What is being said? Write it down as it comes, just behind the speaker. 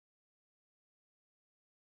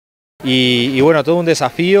Y bueno, todo un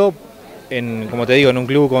desafío, como te digo, en un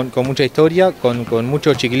club con mucha historia, con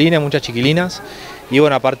muchos chiquilines, muchas chiquilinas. Y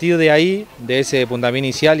bueno, a partir de ahí, de ese puntapié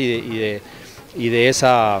inicial y de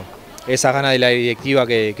esa gana de la directiva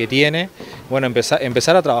que tiene, bueno,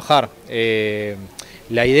 empezar a trabajar.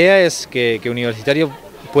 La idea es que Universitario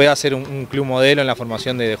pueda ser un club modelo en la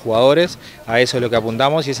formación de jugadores, a eso es lo que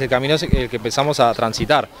apuntamos y es el camino el que empezamos a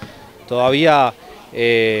transitar. Todavía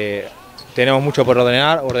tenemos mucho por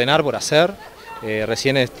ordenar, por hacer.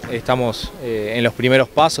 Recién estamos en los primeros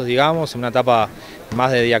pasos, digamos, en una etapa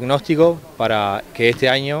más de diagnóstico para que este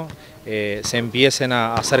año se empiecen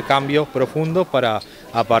a hacer cambios profundos para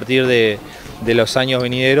a partir de los años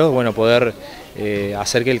venideros, bueno, poder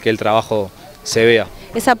hacer que el trabajo se vea.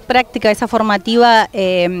 Esa práctica, esa formativa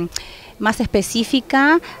más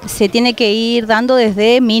específica se tiene que ir dando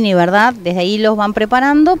desde mini, ¿verdad? Desde ahí los van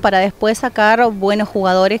preparando para después sacar buenos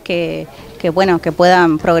jugadores que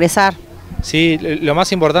puedan progresar. Sí, lo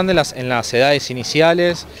más importante en las edades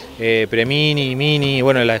iniciales, pre-mini, mini,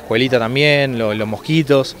 bueno, en la escuelita también, los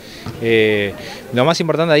mosquitos. Lo más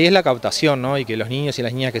importante ahí es la captación, ¿no? Y que los niños y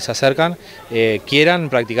las niñas que se acercan quieran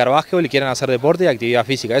practicar básquetbol y quieran hacer deporte y actividad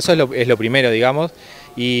física. Eso es lo primero, digamos,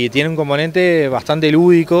 y tiene un componente bastante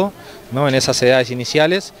lúdico, ¿no? En esas edades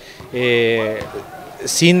iniciales.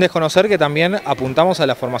 Sin desconocer que también apuntamos a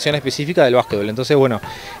la formación específica del básquetbol. Entonces, bueno,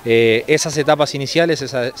 esas etapas iniciales,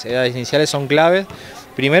 esas edades iniciales son claves,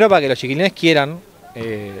 primero para que los chiquilines quieran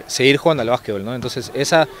seguir jugando al básquetbol, ¿no? Entonces,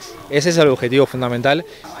 ese es el objetivo fundamental.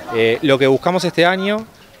 Lo que buscamos este año,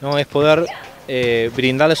 ¿no? Es poder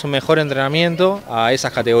brindarles un mejor entrenamiento a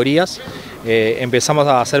esas categorías. Empezamos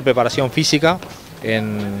a hacer preparación física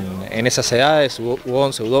en esas edades,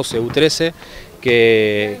 U11, U12, U13,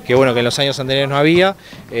 que bueno, que en los años anteriores no había.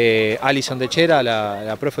 Alison Techera,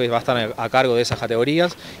 la profe, va a estar a cargo de esas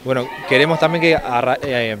categorías. Bueno, queremos también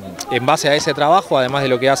que en base a ese trabajo, además de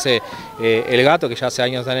lo que hace el Gato, que ya hace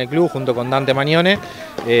años está en el club, junto con Dante Magnone,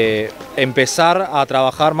 empezar a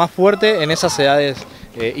trabajar más fuerte en esas edades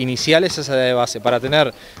iniciales, esa edad de base, para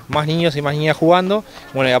tener más niños y más niñas jugando.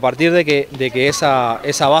 Bueno, y a partir de que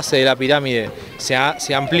esa base de la pirámide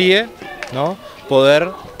se amplíe, ¿no? Poder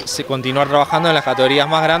continuar trabajando en las categorías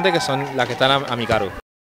más grandes, que son las que están a mi cargo.